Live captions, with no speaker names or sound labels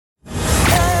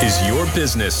Is your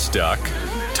business stuck?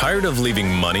 Tired of leaving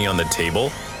money on the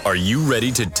table? Are you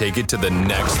ready to take it to the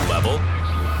next level?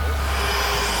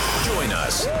 Join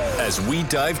us as we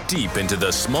dive deep into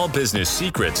the small business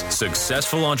secrets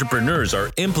successful entrepreneurs are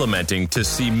implementing to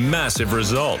see massive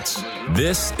results.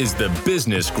 This is the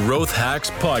Business Growth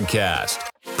Hacks Podcast,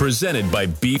 presented by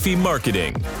Beefy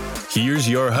Marketing. Here's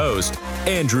your host,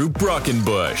 Andrew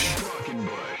Brockenbush.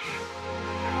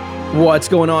 What's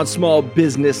going on, small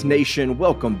business nation?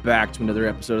 Welcome back to another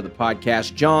episode of the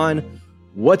podcast. John,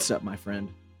 what's up, my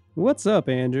friend? What's up,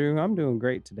 Andrew? I'm doing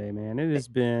great today, man. It has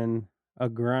been a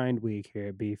grind week here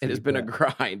at Beefy. It has been a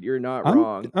grind. You're not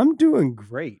wrong. I'm doing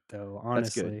great, though,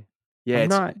 honestly. That's good.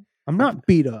 Yeah, I'm not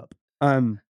beat up.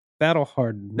 I'm battle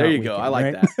hardened. There you go. I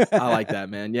like that. I like that,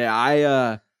 man.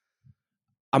 Yeah,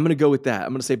 I'm going to go with that. I'm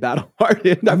going to say battle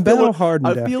hardened. I'm battle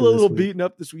hardened. I feel a little beaten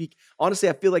up this week. Honestly,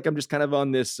 I feel like I'm just kind of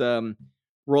on this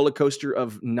roller coaster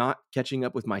of not catching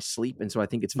up with my sleep. And so I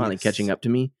think it's finally catching up to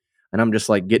me. And I'm just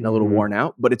like getting a little worn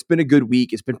out. But it's been a good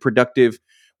week. It's been productive.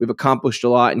 We've accomplished a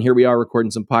lot. And here we are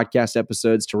recording some podcast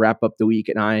episodes to wrap up the week.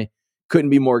 And I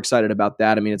couldn't be more excited about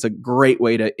that. I mean, it's a great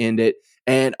way to end it.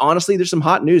 And honestly, there's some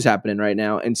hot news happening right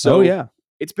now. And so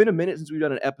it's been a minute since we've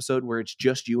done an episode where it's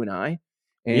just you and I.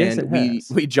 And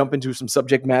we jump into some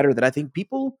subject matter that I think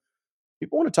people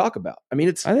want to talk about. I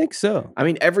mean, I think so. I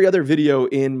mean, every other video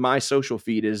in my social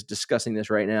feed is discussing this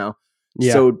right now.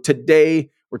 Yeah. So today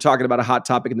we're talking about a hot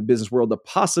topic in the business world, the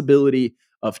possibility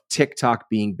of TikTok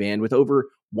being banned. With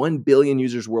over 1 billion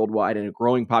users worldwide and a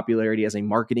growing popularity as a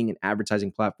marketing and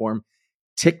advertising platform,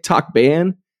 TikTok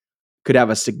ban could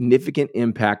have a significant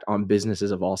impact on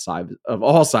businesses of all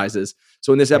sizes.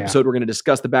 So in this episode, we're going to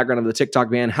discuss the background of the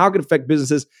TikTok ban, how it could affect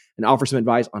businesses, and offer some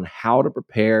advice on how to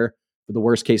prepare for the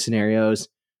worst case scenarios.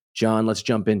 John, let's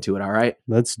jump into it. All right.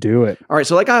 Let's do it. All right.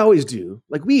 So like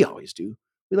we always do,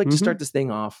 we like to start this thing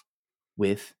off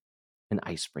with an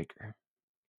icebreaker.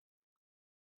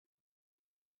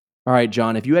 All right,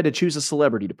 John, if you had to choose a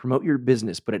celebrity to promote your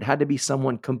business, but it had to be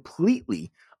someone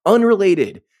completely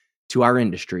unrelated to our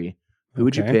industry, who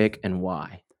would you pick and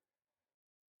why?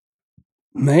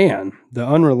 Man, the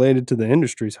unrelated to the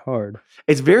industry is hard.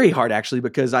 It's very hard, actually,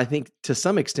 because I think to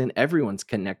some extent everyone's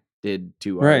connected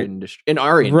to our industry. In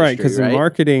our industry, right? Because in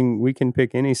marketing, we can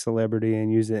pick any celebrity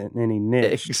and use it in any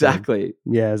niche. Exactly.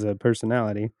 As a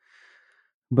personality.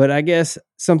 But I guess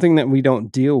something that we don't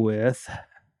deal with.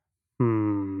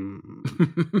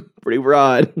 Pretty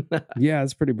broad. Yeah,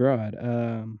 it's pretty broad.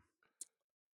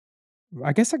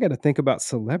 I guess I got to think about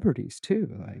celebrities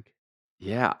too. Like,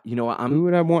 who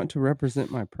would I want to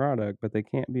represent my product, but they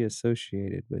can't be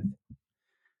associated with?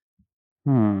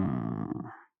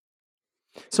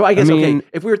 So I guess,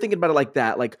 if we were thinking about it like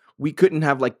that, like we couldn't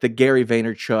have like the Gary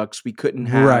Vaynerchuks. We couldn't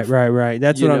have. Right.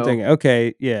 That's what I'm thinking.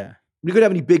 Okay. Yeah. We couldn't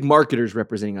have any big marketers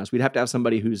representing us. We'd have to have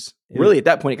somebody who's really at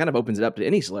that point, it kind of opens it up to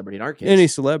any celebrity in our case. Any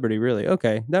celebrity, really.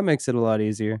 Okay. That makes it a lot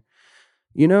easier.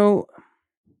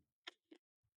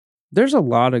 There's a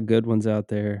lot of good ones out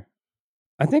there.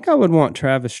 I think I would want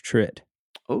Travis Tritt.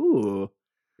 Oh,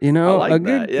 I like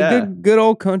good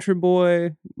old country boy,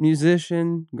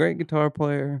 musician, great guitar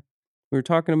player. We were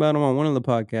talking about him on one of the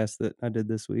podcasts that I did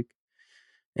this week.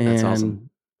 And that's awesome.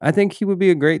 I think he would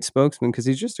be a great spokesman because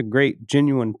he's just a great,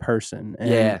 genuine person.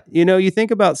 And, you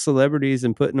think about celebrities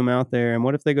and putting them out there, and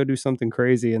what if they go do something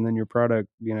crazy and then your product,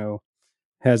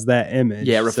 has that image?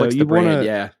 Yeah, reflects the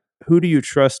brand, Who do you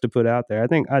trust to put out there? I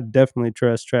think I'd definitely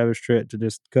trust Travis Tritt to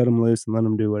just cut him loose and let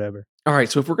him do whatever. All right,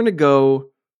 so if we're going to go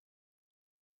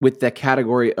with the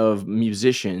category of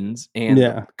musicians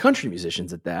and country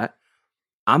musicians at that,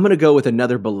 I'm going to go with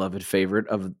another beloved favorite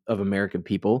of American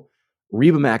people,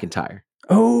 Reba McEntire.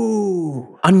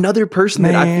 Oh, another person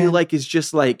that I feel like is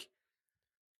just like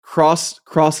cross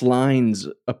lines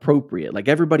appropriate. Like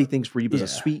everybody thinks Reba's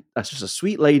just a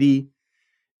sweet lady.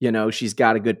 She's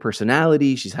got a good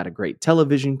personality. She's had a great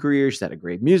television career. She's had a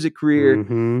great music career.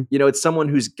 Mm-hmm. It's someone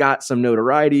who's got some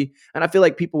notoriety, and I feel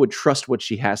like people would trust what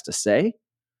she has to say.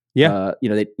 Yeah.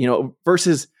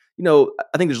 Versus,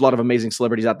 I think there's a lot of amazing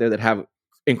celebrities out there that have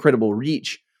incredible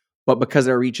reach, but because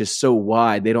their reach is so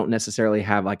wide, they don't necessarily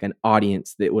have like an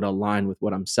audience that would align with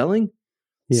what I'm selling.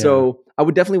 Yeah. So I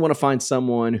would definitely want to find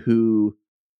someone who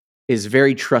is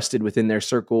very trusted within their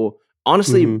circle.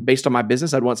 Honestly, based on my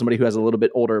business, I'd want somebody who has a little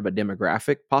bit older of a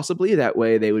demographic, possibly. That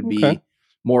way they would be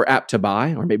more apt to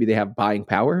buy, or maybe they have buying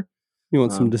power. You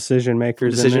want some decision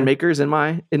makers in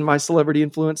my celebrity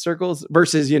influence circles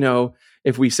versus,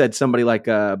 if we said somebody like,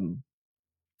 I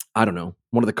don't know,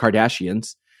 one of the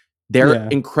Kardashians, they're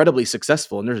incredibly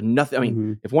successful, and there's nothing. I mean,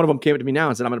 Mm-hmm. if one of them came up to me now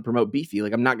and said, "I'm going to promote Beefy,"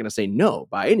 like I'm not going to say no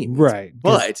by any means, Right?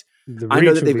 But the I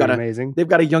know reach that would be amazing. they've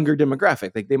got a younger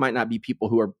demographic. Like they might not be people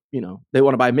who are, they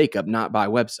want to buy makeup, not buy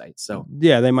websites. So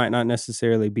yeah, they might not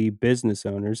necessarily be business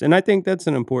owners, and I think that's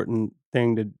an important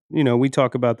thing to, we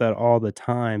talk about that all the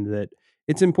time, that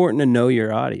it's important to know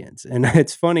your audience. And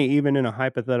it's funny, even in a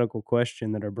hypothetical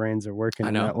question, that our brains are working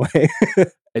in that way.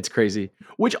 It's crazy,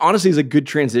 which honestly is a good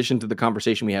transition to the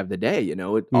conversation we have today.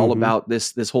 It's all about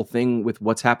this whole thing with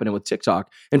what's happening with TikTok.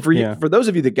 And for you, for those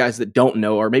of you guys that don't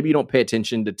know, or maybe you don't pay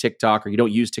attention to TikTok, or you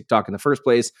don't use TikTok in the first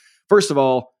place. First of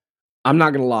all, I'm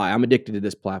not going to lie. I'm addicted to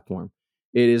this platform.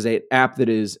 It is an app that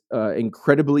is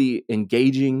incredibly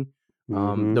engaging.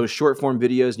 Those short form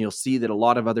videos, and you'll see that a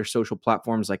lot of other social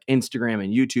platforms like Instagram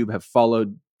and YouTube have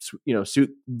followed,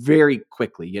 suit very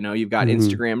quickly. You've got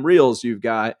Instagram Reels, you've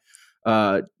got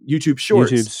YouTube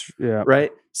Shorts,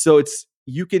 right? So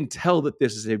you can tell that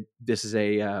this is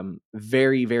a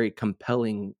very, very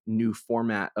compelling new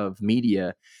format of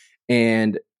media,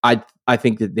 and I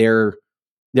think that their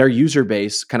user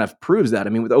base kind of proves that. I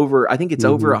mean, with over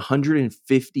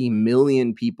 150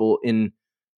 million people in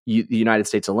the United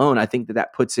States alone, I think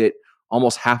that puts it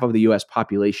almost half of the U.S.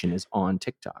 population is on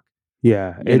TikTok.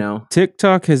 Yeah,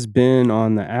 TikTok has been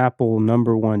on the Apple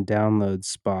 #1 download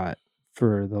spot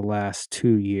for the last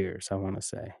 2 years, I want to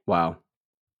say. Wow.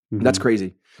 That's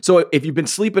crazy. So if you've been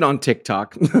sleeping on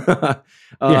TikTok,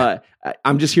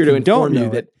 I'm just here to inform you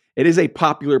that it is a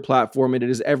popular platform, and it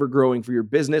is ever growing for your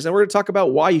business. And we're going to talk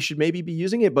about why you should maybe be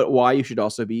using it, but why you should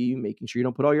also be making sure you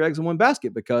don't put all your eggs in one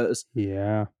basket, because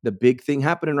the big thing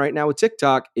happening right now with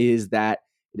TikTok is that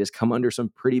it has come under some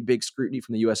pretty big scrutiny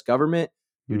from the U.S. government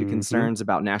due to concerns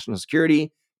about national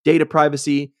security, data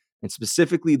privacy, and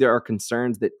specifically there are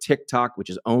concerns that TikTok, which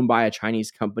is owned by a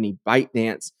Chinese company,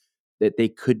 ByteDance, that they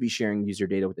could be sharing user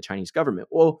data with the Chinese government.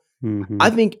 Well, I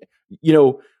think,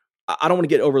 I don't want to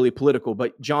get overly political,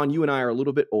 but John, you and I are a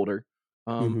little bit older.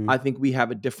 I think we have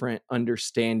a different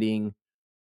understanding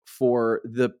for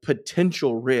the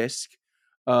potential risk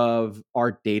of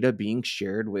our data being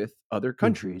shared with other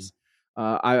countries.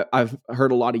 I've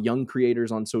heard a lot of young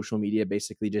creators on social media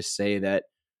basically just say that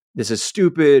this is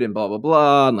stupid and blah, blah,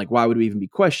 blah. And like, why would we even be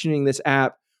questioning this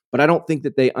app? But I don't think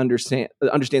that they understand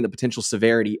the potential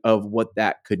severity of what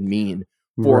that could mean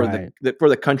for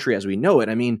the country as we know it.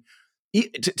 I mean,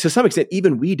 to some extent,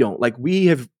 even we don't. Like, we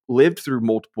have lived through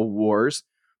multiple wars,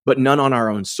 but none on our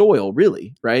own soil,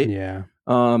 really, right? Yeah.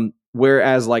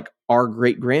 Whereas, like, our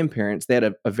great grandparents, they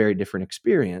had a very different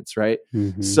experience, right?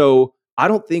 So I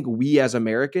don't think we as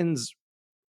Americans,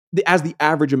 as the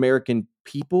average American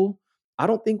people, I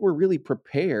don't think we're really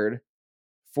prepared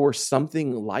for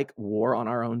something like war on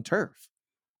our own turf.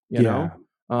 You know,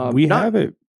 we have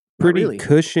it pretty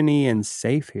cushiony and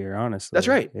safe here, honestly. That's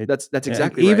right. That's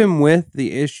exactly right. Even with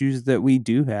the issues that we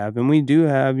do have, and we do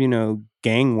have,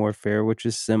 gang warfare, which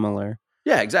is similar.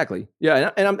 Yeah, exactly.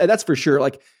 Yeah, and that's for sure.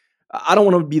 Like, I don't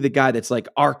want to be the guy that's like,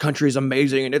 our country is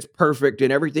amazing and it's perfect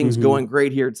and everything's going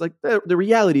great here. It's like the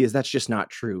reality is that's just not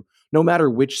true. No matter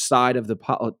which side of the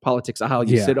politics aisle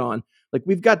you sit on, like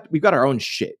we've got our own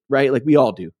shit, right? Like we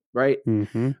all do, right?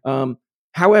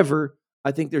 However,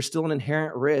 I think there's still an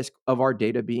inherent risk of our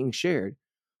data being shared.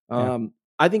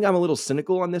 I think I'm a little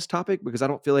cynical on this topic because I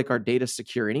don't feel like our data is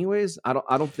secure anyways. I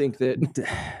don't think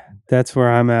that. That's where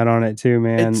I'm at on it too,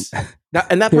 man.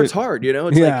 And that part's hard,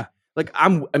 It's like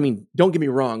I mean, don't get me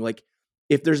wrong. Like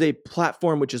if there's a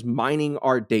platform which is mining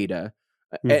our data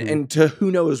and to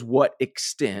who knows what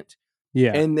extent,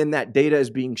 and then that data is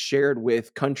being shared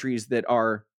with countries that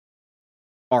are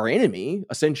our enemy,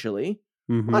 essentially.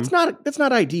 Well, that's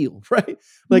not ideal, right?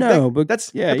 Like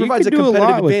that provides a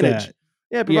competitive advantage.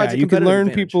 Yeah, it provides a competitive you can learn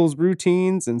advantage. people's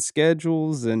routines and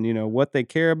schedules and what they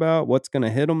care about, what's going to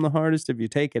hit them the hardest if you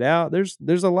take it out.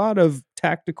 There's a lot of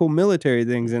tactical military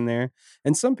things in there,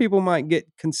 and some people might get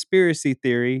conspiracy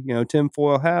theory,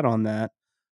 tinfoil hat on that.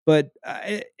 But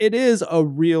it is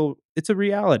it's a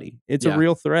reality. It's a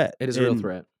real threat. It is a real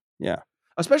threat. Yeah.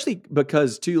 Especially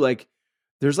because too, like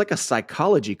there's like a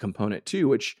psychology component too,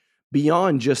 which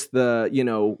beyond just the,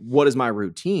 what is my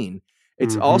routine?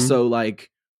 It's also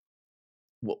like,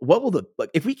 what will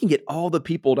if we can get all the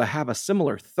people to have a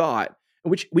similar thought,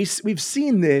 which we've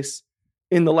seen this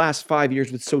in the last 5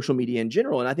 years with social media in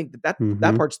general. And I think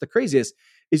that part's the craziest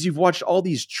is you've watched all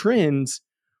these trends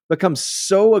become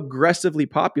so aggressively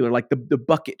popular, like the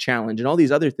bucket challenge and all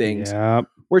these other things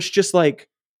where it's just like,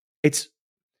 it's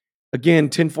again,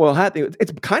 tinfoil hat thing.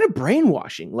 It's kind of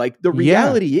brainwashing. Like the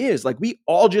reality is like, we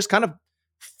all just kind of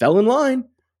fell in line,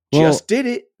 just did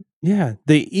it. Yeah.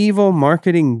 The evil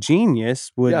marketing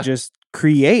genius would just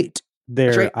create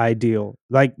their ideal.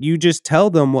 Like, you just tell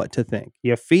them what to think.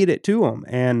 You feed it to them.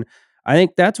 And I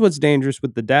think that's what's dangerous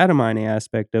with the data mining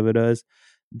aspect of it is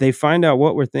they find out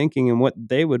what we're thinking and what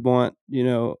they would want.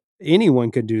 Anyone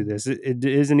could do this. It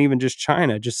isn't even just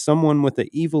China. Just someone with an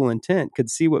evil intent could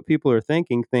see what people are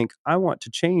thinking, think, I want to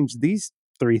change these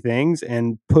 3 things,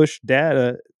 and push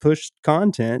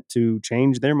content to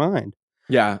change their mind.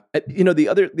 Yeah. The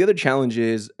other challenge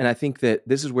is, and I think that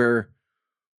this is where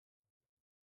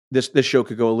this show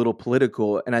could go a little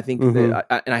political, and I think that,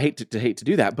 I hate to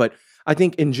do that, but I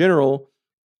think in general,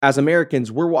 as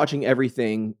Americans, we're watching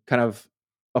everything kind of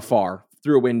afar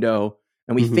through a window,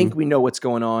 and we think we know what's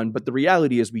going on, but the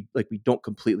reality is we don't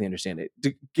completely understand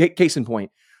it. Case in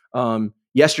point,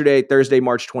 yesterday, Thursday,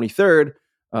 March 23rd,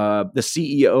 the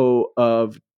CEO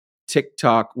of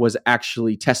TikTok was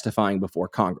actually testifying before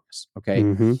Congress.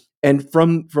 Okay. And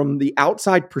from the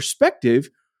outside perspective,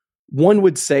 one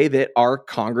would say that our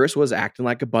Congress was acting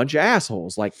like a bunch of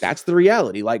assholes. Like, that's the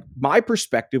reality. Like, my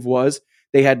perspective was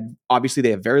they have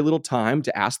very little time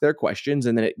to ask their questions,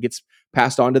 and then it gets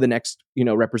passed on to the next,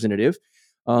 representative.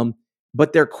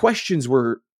 But their questions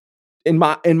were, from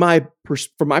my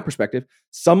perspective,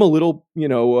 some a little,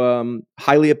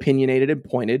 highly opinionated and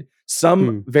pointed,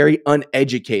 some very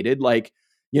uneducated. Like,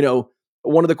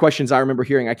 one of the questions I remember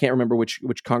hearing, I can't remember which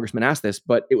congressman asked this,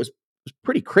 but it was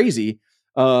pretty crazy.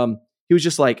 He was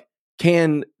just like,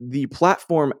 can the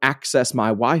platform access my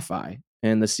Wi-Fi?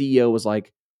 And the CEO was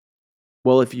like,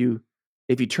 well, if you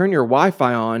turn your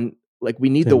Wi-Fi on, like, we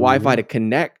need the Wi-Fi to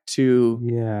connect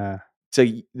to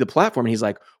the platform. And he's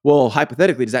like, well,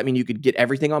 hypothetically, does that mean you could get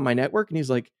everything on my network? And he's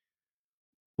like,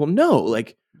 well, no,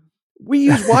 like, we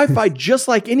use Wi-Fi just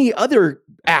like any other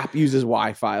app uses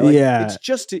Wi-Fi. Like, it's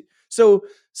just so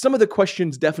some of the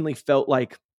questions definitely felt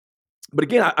like, but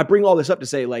again, I bring all this up to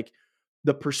say, like,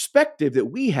 the perspective that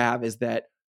we have is that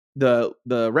the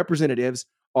representatives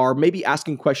are maybe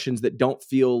asking questions that don't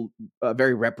feel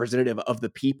very representative of the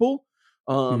people.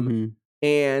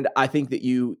 And I think that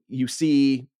you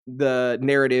see the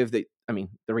narrative that,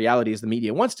 the reality is the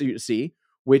media wants to see,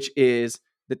 which is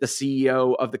that the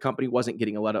CEO of the company wasn't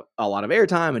getting a lot of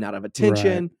airtime and a lot of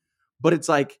attention. Right. But it's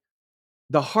like,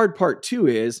 the hard part too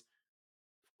is,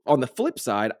 on the flip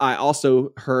side, I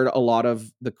also heard a lot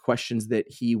of the questions that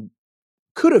he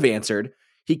could have answered.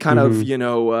 He kind of,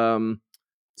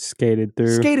 skated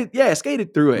through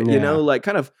it, like,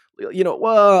 kind of, it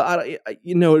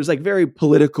was like very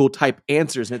political type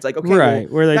answers. And it's like, okay, right.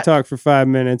 Where they talk for 5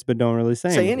 minutes, but don't really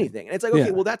say anything. And it's like,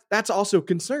 okay, well, that's also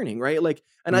concerning, right? Like,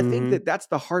 and I think that that's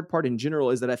the hard part in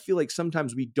general, is that I feel like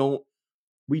sometimes we don't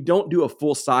do a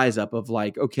full size up of,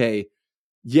 like, okay,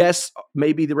 yes,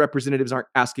 maybe the representatives aren't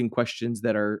asking questions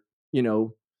that are,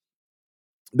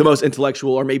 the most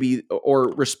intellectual or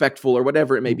respectful or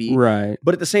whatever it may be. Right.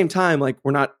 But at the same time, like,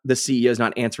 the CEO is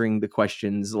not answering the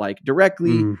questions, like,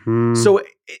 directly. So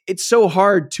it's so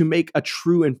hard to make a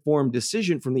true informed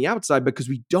decision from the outside, because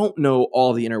we don't know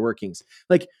all the inner workings.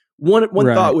 Like, one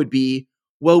thought would be,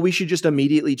 well, we should just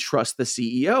immediately trust the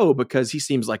CEO because he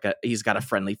seems like he's got a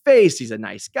friendly face. He's a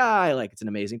nice guy. Like, it's an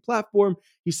amazing platform.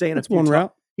 He's saying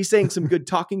he's saying some good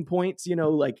talking points,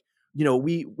 like,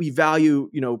 we value,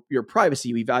 your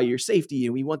privacy, we value your safety,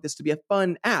 and we want this to be a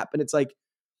fun app. And it's like,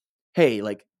 hey,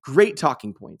 like, great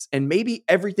talking points. And maybe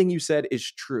everything you said is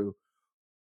true,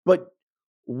 but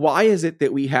why is it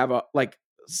that we have a, like,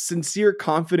 sincere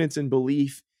confidence and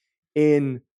belief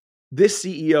in this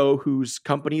CEO whose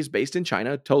company is based in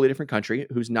China, totally different country,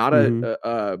 who's not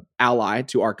a ally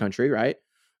to our country, right?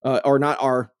 Or not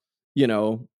our,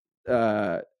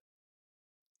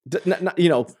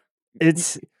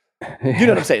 it's, you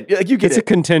know what I'm saying? Like, you get it's a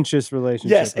contentious relationship.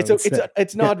 Yes,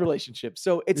 it's an odd relationship.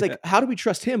 So it's like, how do we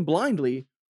trust him blindly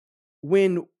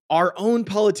when our own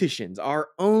politicians, our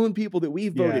own people that we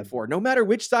voted for, no matter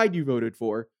which side you voted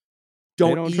for,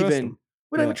 we don't even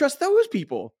trust those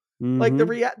people. Like,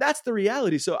 that's the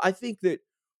reality. So I think that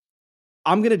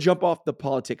I'm going to jump off the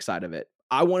politics side of it.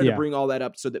 I wanted to bring all that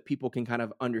up so that people can kind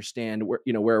of understand where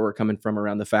we're coming from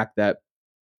around the fact that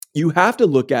you have to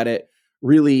look at it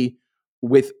really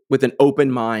with an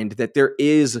open mind, that there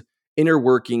is inner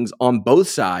workings on both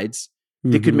sides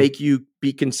that could make you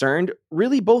be concerned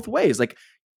really both ways. Like,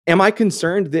 am I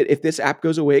concerned that if this app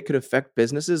goes away, it could affect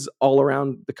businesses all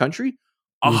around the country?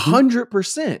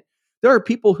 100%. There are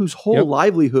people whose whole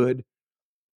livelihood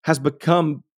has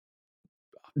become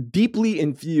deeply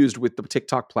infused with the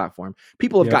TikTok platform.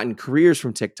 People have gotten careers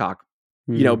from TikTok,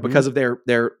 because of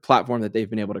their platform that they've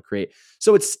been able to create.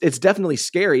 So it's definitely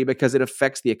scary because it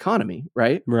affects the economy,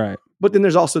 right? Right. But then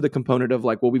there's also the component of,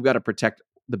 like, well, we've got to protect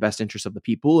the best interests of the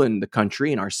people and the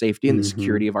country and our safety and the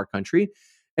security of our country.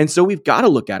 And so we've got to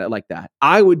look at it like that.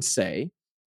 I would say,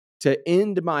 to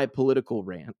end my political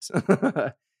rant,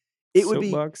 it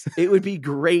would be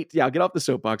great. Yeah, I'll get off the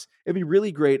soapbox. It'd be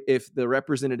really great if the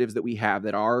representatives that we have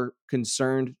that are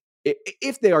concerned,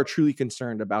 if they are truly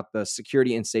concerned about the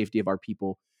security and safety of our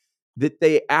people, that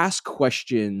they ask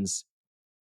questions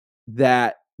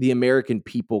that the American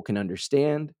people can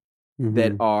understand,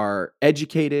 that are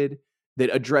educated, that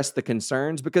address the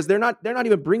concerns, because they're not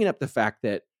even bringing up the fact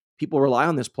that people rely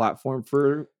on this platform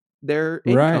for their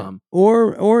income.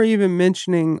 Or even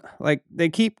mentioning, like, they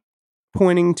keep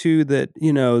pointing to that,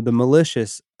 the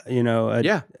malicious,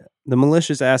 the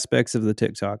malicious aspects of the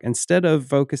TikTok, instead of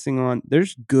focusing on,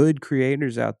 there's good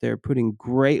creators out there putting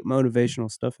great motivational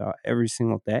stuff out every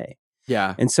single day.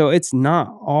 Yeah. And so it's not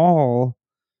all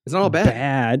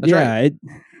bad. That's right.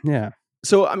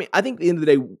 So, I mean, I think at the end of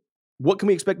the day, what can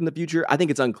we expect in the future? I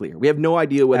think it's unclear. We have no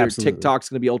idea whether TikTok's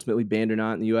going to be ultimately banned or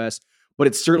not in the US, but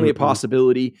it's certainly a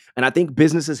possibility. And I think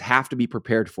businesses have to be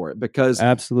prepared for it, because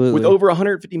with over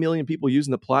 150 million people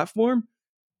using the platform,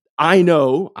 I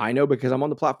know because I'm on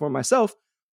the platform myself,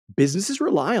 businesses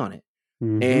rely on it.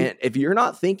 And if you're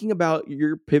not thinking about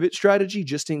your pivot strategy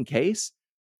just in case,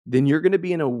 then you're going to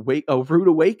be in a rude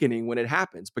awakening when it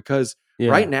happens. Because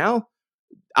right now,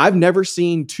 I've never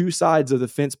seen two sides of the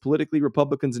fence politically,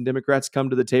 Republicans and Democrats, come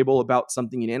to the table about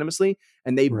something unanimously,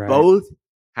 and they both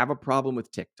have a problem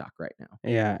with TikTok right now.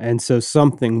 Yeah, and so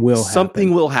something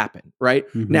will happen, right?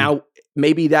 Now,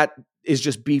 maybe that is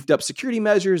just beefed up security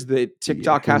measures that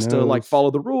TikTok has to like follow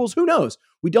the rules. Who knows?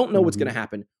 We don't know what's going to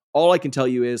happen. All I can tell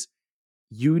you is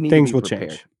you need to be prepared.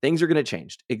 Change. Things are going to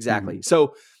change. Exactly.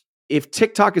 So if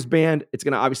TikTok is banned, it's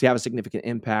going to obviously have a significant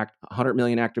impact. 100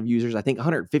 million active users. I think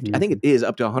 150. I think it is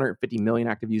up to 150 million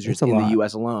active users in the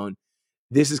US alone.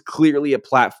 This is clearly a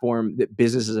platform that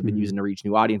businesses have been using to reach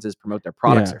new audiences, promote their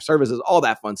products, their services, all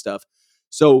that fun stuff.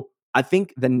 So I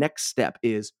think the next step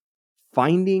is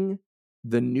finding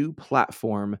the new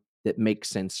platform that makes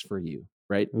sense for you,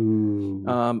 right?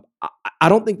 I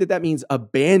don't think that means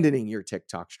abandoning your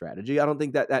TikTok strategy. I don't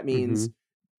think that means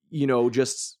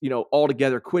just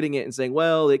altogether quitting it and saying,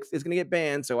 well, it's going to get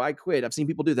banned, so I quit. I've seen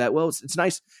people do that. Well, it's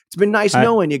nice. It's been nice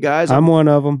knowing you guys. I'm one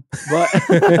of them.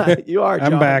 But you are,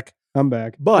 John. I'm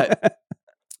back. But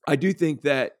I do think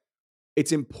that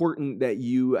it's important that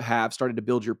you have started to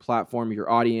build your platform, your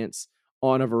audience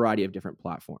on a variety of different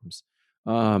platforms.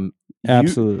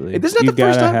 Absolutely. This is not the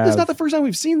first time. This is not the first time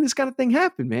we've seen this kind of thing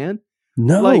happen, man.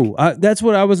 No, that's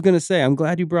what I was going to say. I'm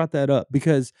glad you brought that up,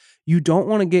 because you don't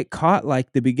want to get caught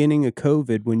like the beginning of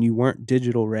COVID when you weren't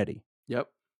digital ready. Yep.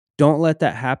 Don't let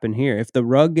that happen here. If the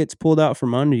rug gets pulled out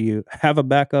from under you, have a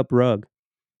backup rug.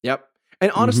 Yep.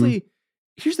 And honestly,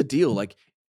 here's the deal. Like,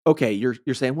 okay, you're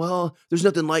saying, well, there's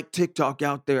nothing like TikTok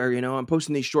out there. I'm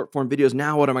posting these short form videos.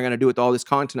 Now what am I going to do with all this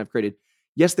content I've created?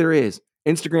 Yes, there is.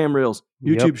 Instagram Reels,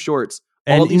 YouTube Shorts,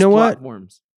 all these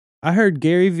platforms. I heard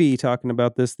Gary Vee talking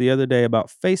about this the other day about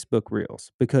Facebook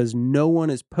Reels, because no one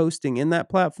is posting in that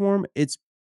platform. It's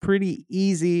pretty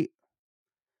easy.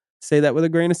 Say that with a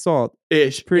grain of salt.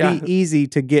 It's pretty easy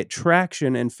to get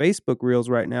traction in Facebook Reels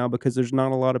right now, because there's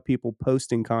not a lot of people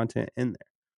posting content in there.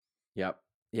 Yep.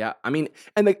 Yeah. I mean,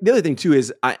 and the other thing too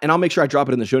is, and I'll make sure I drop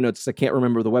it in the show notes, because I can't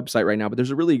remember the website right now, but there's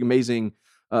a really amazing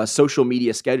social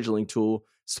media scheduling tool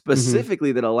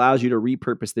specifically that allows you to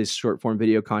repurpose this short form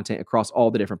video content across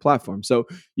all the different platforms. So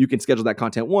you can schedule that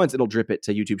content once, it'll drip it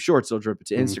to YouTube Shorts, it'll drip it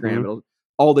to Instagram, it'll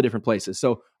all the different places.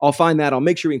 So I'll find that. I'll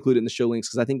make sure we include it in the show links,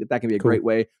 because I think that can be a great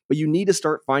way. But you need to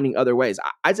start finding other ways.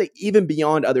 I'd say even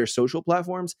beyond other social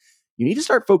platforms, you need to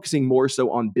start focusing more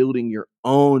so on building your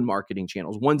own marketing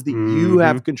channels, ones that you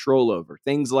have control over.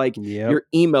 Things like your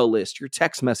email list, your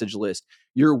text message list,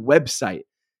 your website.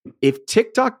 If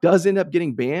TikTok does end up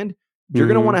getting banned, you're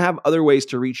going to want to have other ways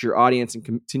to reach your audience and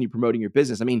continue promoting your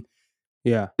business. I mean,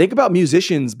 think about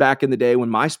musicians back in the day when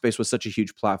MySpace was such a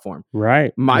huge platform.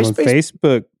 Right.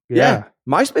 Facebook. Yeah.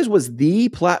 MySpace was the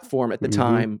platform at the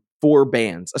time for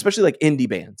bands, especially like indie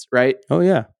bands, right? Oh,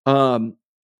 yeah.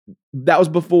 That was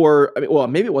before,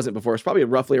 maybe it wasn't before. It's probably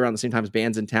roughly around the same time as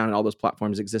Bands in Town and all those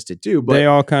platforms existed too. But they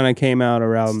all kind of came out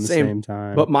around the same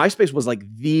time. But MySpace was like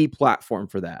the platform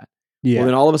for that. Yeah. Well,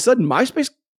 then all of a sudden, MySpace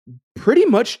pretty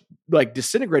much like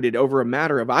disintegrated over a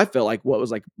matter of, I felt like, what was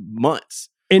like months.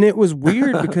 And it was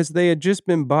weird because they had just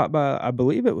been bought by, I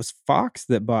believe it was Fox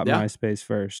that bought MySpace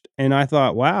first. And I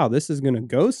thought, wow, this is going to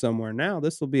go somewhere now.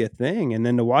 This will be a thing. And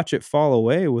then to watch it fall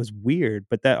away was weird.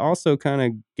 But that also kind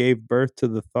of gave birth to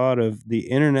the thought of the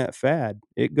internet fad.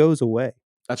 It goes away.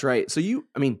 That's right. So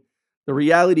the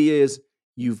reality is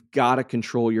you've got to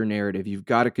control your narrative. You've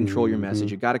got to control your message.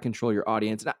 You've got to control your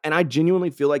audience. And I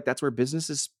genuinely feel like that's where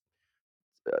businesses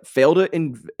fail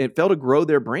to grow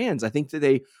their brands. I think that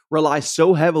they rely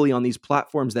so heavily on these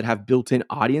platforms that have built-in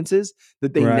audiences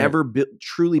that they never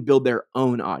truly build their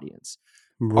own audience.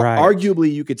 Right.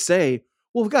 Arguably, you could say,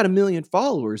 well, we've got 1 million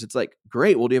followers. It's like,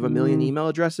 great. Well, do you have 1 million email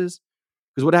addresses?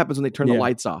 Because what happens when they turn the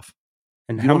lights off?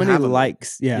 And how many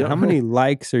likes? Yeah. How many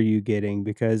likes are you getting?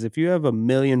 Because if you have 1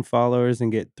 million followers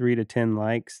and get 3 to 10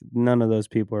 likes, none of those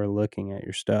people are looking at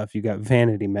your stuff. You got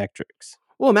vanity metrics.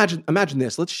 Well, imagine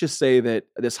this. Let's just say that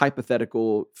this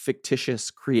hypothetical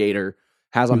fictitious creator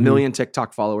has 1 million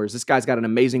TikTok followers. This guy's got an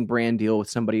amazing brand deal with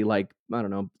somebody like, I don't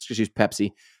know, let's just use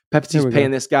Pepsi. Pepsi's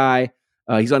paying this guy.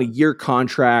 He's on a year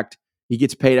contract. He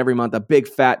gets paid every month a big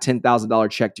fat $10,000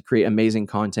 check to create amazing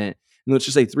content. And let's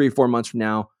just say 3 or 4 months from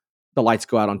now, the lights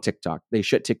go out on TikTok. They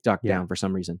shut TikTok down for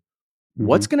some reason.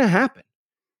 What's going to happen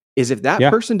is if that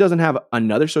person doesn't have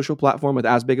another social platform with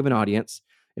as big of an audience,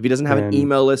 if he doesn't have an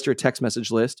email list or a text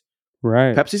message list,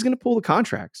 Pepsi's going to pull the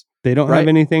contracts. They don't have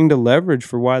anything to leverage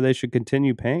for why they should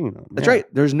continue paying them. That's right.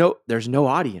 There's no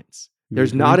audience.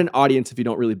 There's not an audience if you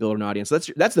don't really build an audience.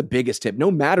 That's the biggest tip.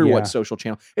 No matter what social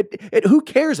channel, who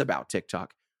cares about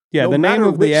TikTok? Yeah, no the name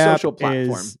of the app social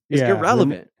platform is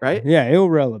irrelevant, right? Yeah,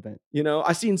 irrelevant.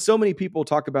 I've seen so many people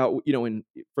talk about,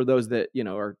 for those that,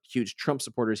 are huge Trump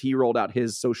supporters, he rolled out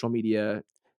his social media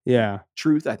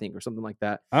truth, I think, or something like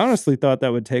that. I honestly thought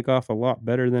that would take off a lot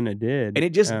better than it did. And it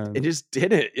just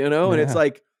didn't, and it's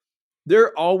like,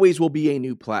 there always will be a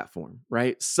new platform,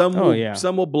 right? Some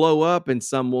will blow up and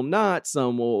some will not.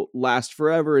 Some will last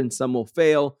forever and some will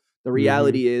fail. The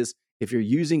reality is, if you're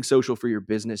using social for your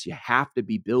business, you have to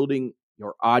be building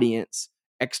your audience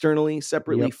externally,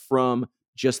 separately from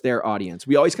just their audience.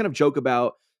 We always kind of joke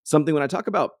about something when I talk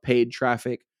about paid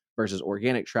traffic versus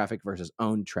organic traffic versus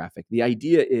owned traffic. The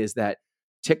idea is that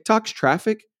TikTok's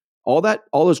traffic, all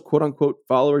those quote unquote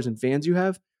followers and fans you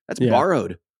have, that's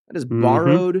borrowed. That is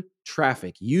borrowed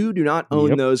traffic. You do not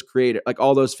own those creators, like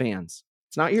all those fans.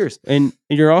 It's not yours. And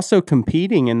you're also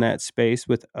competing in that space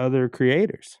with other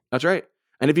creators. That's right.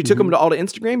 And if you took them to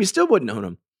Instagram, you still wouldn't own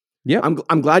them. Yeah.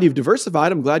 I'm glad you've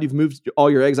diversified. I'm glad you've moved all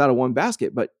your eggs out of one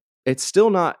basket, but it's still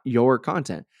not your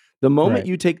content. The moment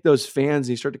you take those fans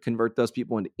and you start to convert those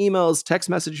people into emails, text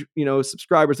message,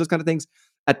 subscribers, those kind of things,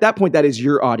 at that point, that is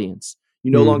your audience.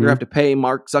 You no longer have to pay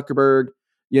Mark Zuckerberg,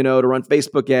 to run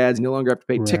Facebook ads. You no longer have to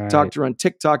pay TikTok to run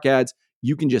TikTok ads.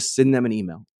 You can just send them an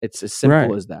email. It's as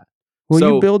simple as that.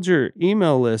 Well, you build your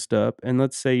email list up, and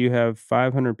let's say you have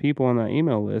 500 people on that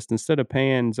email list. Instead of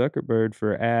paying Zuckerberg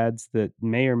for ads that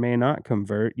may or may not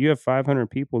convert, you have 500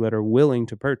 people that are willing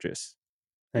to purchase,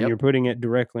 and you're putting it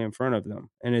directly in front of them,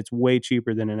 and it's way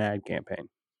cheaper than an ad campaign.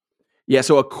 Yeah,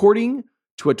 so according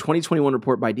to a 2021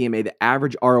 report by DMA, the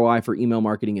average ROI for email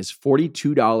marketing is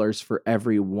 $42 for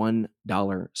every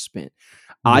 $1 spent.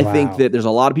 I think that there's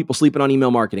a lot of people sleeping on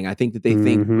email marketing. I think that they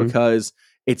think because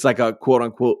it's like a quote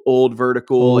unquote old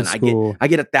vertical and I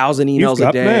get 1,000 emails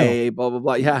a day, blah, blah,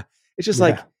 blah. Yeah. It's just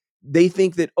like, they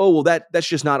think that, that's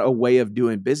just not a way of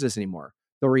doing business anymore.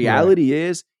 The reality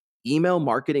is email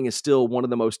marketing is still one of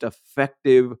the most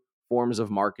effective forms of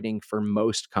marketing for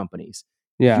most companies.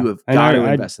 Yeah. You have got to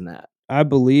invest in that. I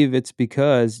believe it's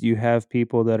because you have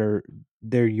people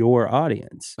they're your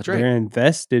audience. That's right. They're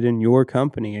invested in your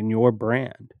company and your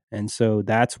brand. And so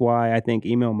that's why I think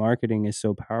email marketing is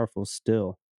so powerful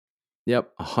still. Yep,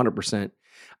 100%.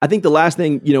 I think the last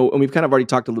thing, and we've kind of already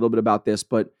talked a little bit about this,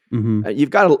 but you've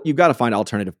got to find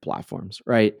alternative platforms,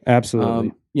 right?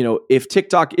 Absolutely. If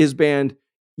TikTok is banned,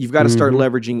 you've got to start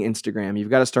leveraging Instagram. You've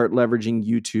got to start leveraging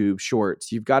YouTube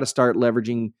Shorts. You've got to start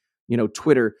leveraging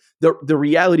Twitter. The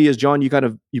reality is, John,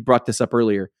 you brought this up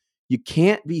earlier. You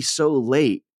can't be so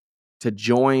late to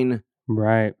join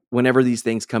whenever these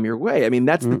things come your way. I mean,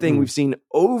 that's the thing we've seen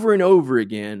over and over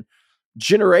again,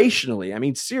 generationally. I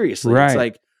mean, seriously, it's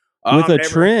like with a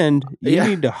trend, you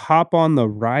need to hop on the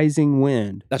rising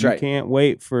wind. That's right. You can't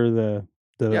wait for the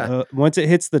once it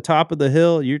hits the top of the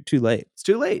hill, you're too late. It's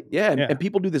too late. Yeah. And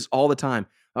people do this all the time.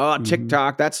 Oh,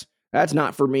 TikTok, that's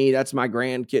not for me. That's my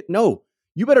grandkid. No.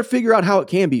 You better figure out how it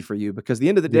can be for you, because the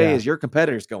end of the day is your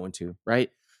competitors going to, right?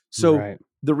 So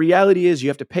the reality is you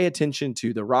have to pay attention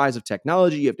to the rise of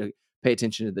technology. You have to pay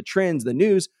attention to the trends, the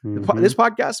news. This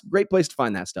podcast, great place to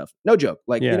find that stuff. No joke.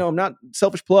 Like, I'm not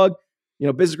selfish plug,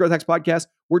 Business Growth Hacks podcast.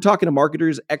 We're talking to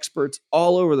marketers, experts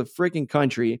all over the freaking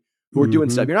country who are doing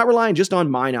stuff. You're not relying just on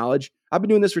my knowledge. I've been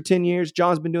doing this for 10 years.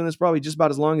 John's been doing this probably just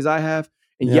about as long as I have.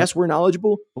 And yes, we're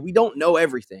knowledgeable, but we don't know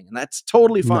everything. And that's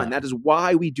totally fine. That is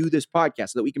why we do this podcast,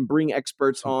 so that we can bring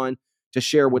experts on to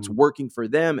share what's working for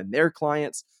them and their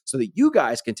clients, so that you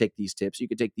guys can take these tips, you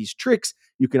can take these tricks,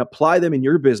 you can apply them in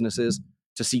your businesses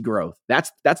to see growth.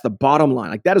 That's the bottom line.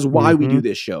 Like that is why we do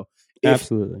this show.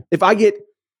 Absolutely. If I get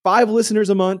 5 listeners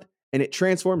a month and it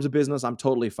transforms a business, I'm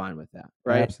totally fine with that.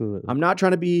 Right. Absolutely. I'm not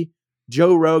trying to be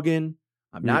Joe Rogan.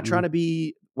 I'm not trying to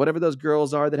be whatever those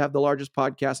girls are that have the largest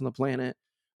podcast on the planet.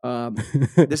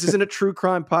 This isn't a true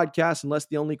crime podcast unless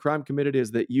the only crime committed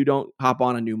is that you don't hop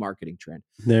on a new marketing trend.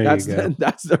 That's you go.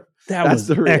 That's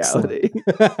the reality.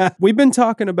 We've been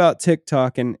talking about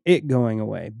TikTok and it going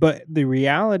away, but the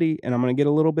reality, and I'm going to get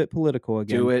a little bit political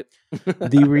again. Do it.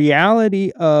 The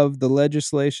reality of the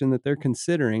legislation that they're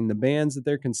considering, the bans that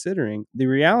they're considering, the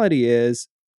reality is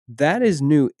that is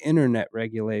new internet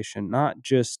regulation, not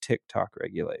just TikTok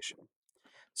regulation.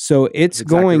 So it's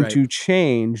exactly going to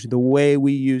change the way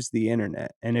we use the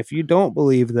internet. And if you don't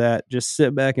believe that, just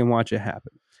sit back and watch it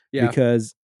happen. Yeah.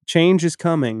 Because change is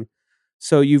coming.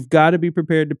 So you've got to be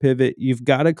prepared to pivot. You've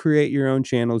got to create your own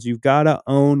channels. You've got to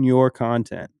own your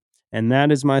content. And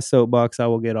that is my soapbox. I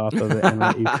will get off of it and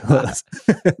let you close.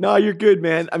 No, you're good,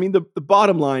 man. I mean, the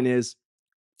bottom line is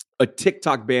a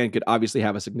TikTok ban could obviously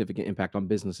have a significant impact on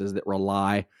businesses that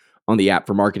rely on the app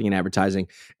for marketing and advertising.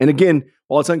 And again,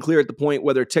 while it's unclear at the point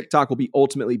whether TikTok will be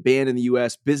ultimately banned in the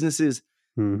US, businesses,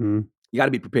 you got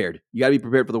to be prepared. You got to be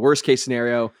prepared for the worst case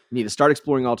scenario. You need to start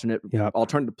exploring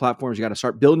alternative platforms. You got to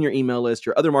start building your email list,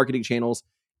 your other marketing channels,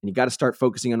 and you got to start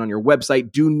focusing on your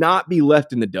website. Do not be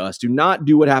left in the dust. Do not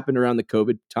do what happened around the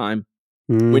COVID time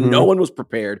when no one was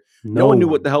prepared. No one knew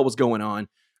what the hell was going on.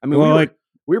 I mean,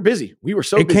 we were busy. We were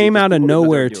so busy. It came out of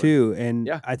nowhere too. And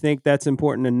I think that's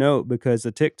important to note because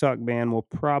the TikTok ban will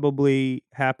probably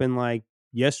happen like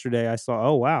yesterday. I saw,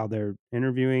 oh, wow, they're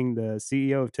interviewing the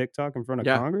CEO of TikTok in front of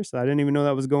Congress. I didn't even know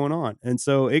that was going on. And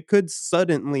so it could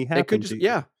suddenly happen. It could just,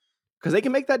 because they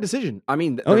can make that decision. I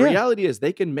mean, the reality is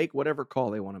they can make whatever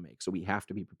call they want to make. So we have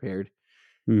to be prepared.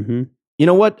 You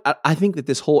know what? I think that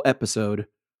this whole episode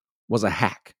was a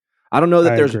hack. I don't know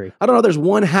that there's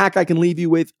one hack I can leave you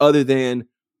with other than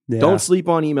don't sleep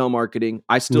on email marketing.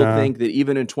 I still think that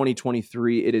even in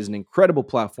 2023, it is an incredible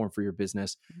platform for your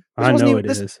business.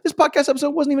 This podcast episode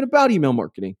wasn't even about email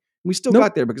marketing. We still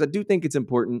got there because I do think it's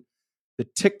important. The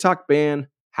TikTok ban,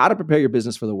 how to prepare your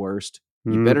business for the worst.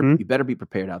 You better be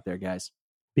prepared out there, guys.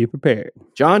 Be prepared.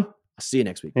 John, I'll see you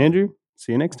next week. Andrew,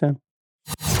 see you next time.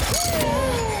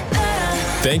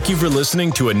 Thank you for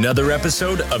listening to another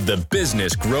episode of the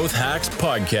Business Growth Hacks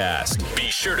Podcast. Be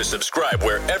sure to subscribe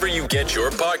wherever you get your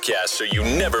podcasts so you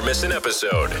never miss an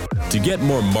episode. To get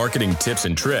more marketing tips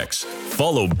and tricks,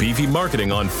 follow Beefy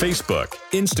Marketing on Facebook,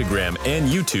 Instagram, and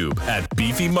YouTube at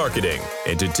Beefy Marketing.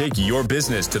 And to take your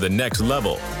business to the next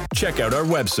level, check out our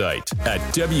website at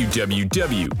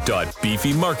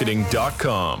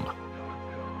www.beefymarketing.com.